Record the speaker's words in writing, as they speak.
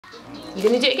You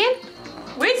gonna do it again?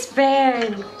 Where's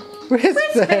Fern? Where's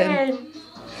Fern? Fern?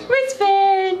 Where's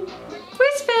Fern?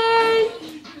 Where's Fern?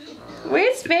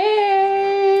 Where's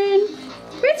Fern?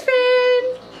 Where's Fern?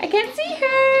 I can't see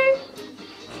her.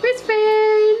 Where's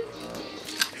Fern?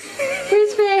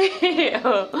 Where's Fern?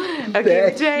 Oh, okay,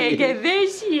 we'll try it again. There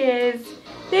she is.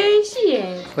 There she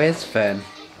is. Where's Fern?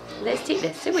 Let's take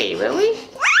this away, will we?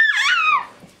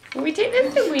 Will we take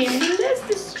this away and do less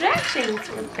distractions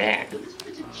for Fern?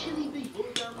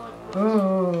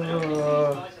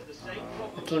 Oh.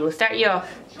 Okay, we'll start you off.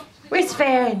 Where's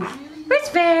Fern? Where's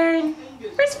Fern?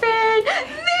 Where's Fern?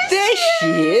 There she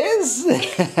is!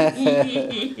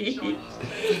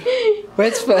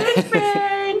 Where's Fern? Where's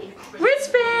Fern? Where's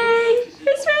Fern?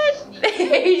 Where's Fern?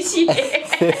 There she is.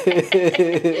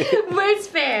 Where's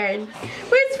Fern?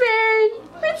 Where's Fern?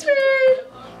 Where's Fern?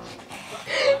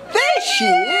 There she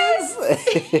is!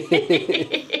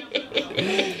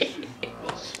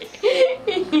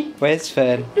 Where's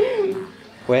Fern?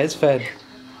 Where's Fern?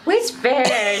 Where's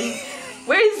Fern?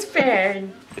 Where's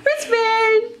Fern? Where's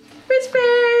Fern? Where's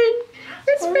Fern?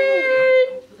 Where's Fern?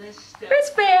 Where's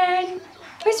Fern?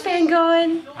 Where's Fern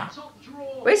going?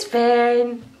 Where's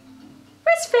Fern?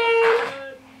 Where's Fern?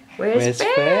 Where's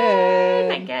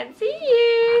Fern? I can't see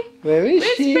you. Where is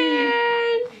she?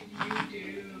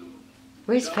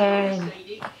 Where's Fern?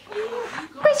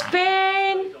 Where's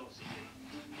Fern?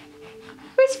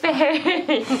 Where's Fern?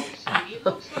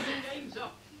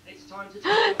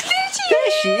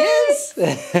 There she is!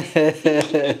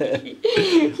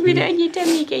 Put it on your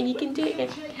tummy again, you can do it again.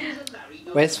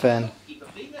 Where's Fern?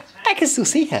 I can still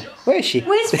see her. Where is she?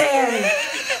 Where's Fern?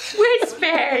 Where's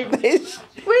Fern?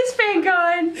 Where's Fern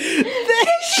gone?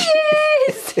 There she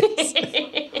is! There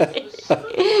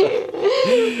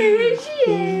she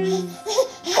is!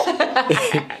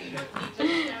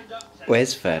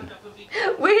 Where's Fern?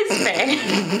 Where's Fern?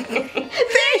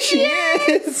 There she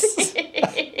is!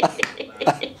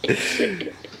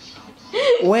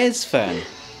 Where's Fern?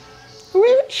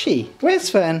 Where is she? Where's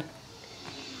Fern?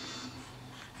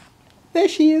 There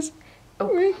she is.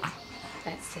 Oh,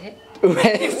 that's it.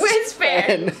 Where's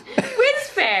Fern? Where's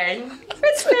Fern?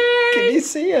 Where's Fern? Can you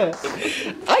see her?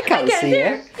 I can't see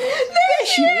her. There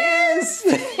she is!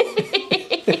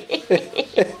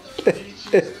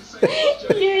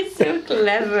 You're so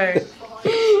clever.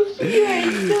 You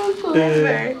are so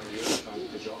clever.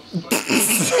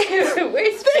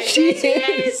 Where's There she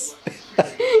is!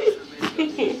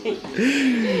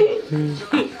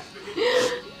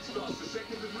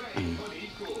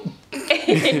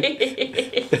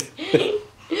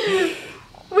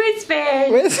 Where's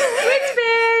Fern? Where's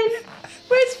Fern?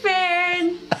 Where's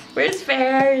Fern? Where's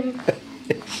Fern?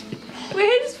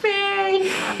 Where's Fern?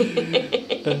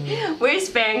 Where's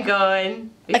Fern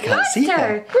gone? I can't see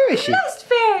her. Where is she? Lost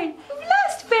Fern! We've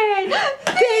lost Fern!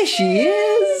 There she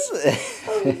is!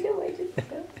 Oh no, I just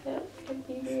felt that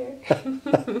something here.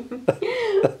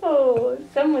 Oh,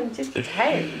 someone's just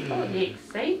tired. Oh, the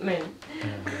excitement.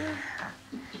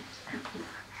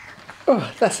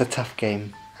 Oh, that's a tough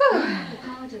game.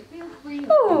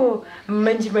 Oh,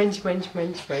 munch, munch, munch,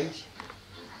 munch, munch.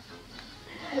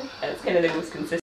 That's kind of the most consistent.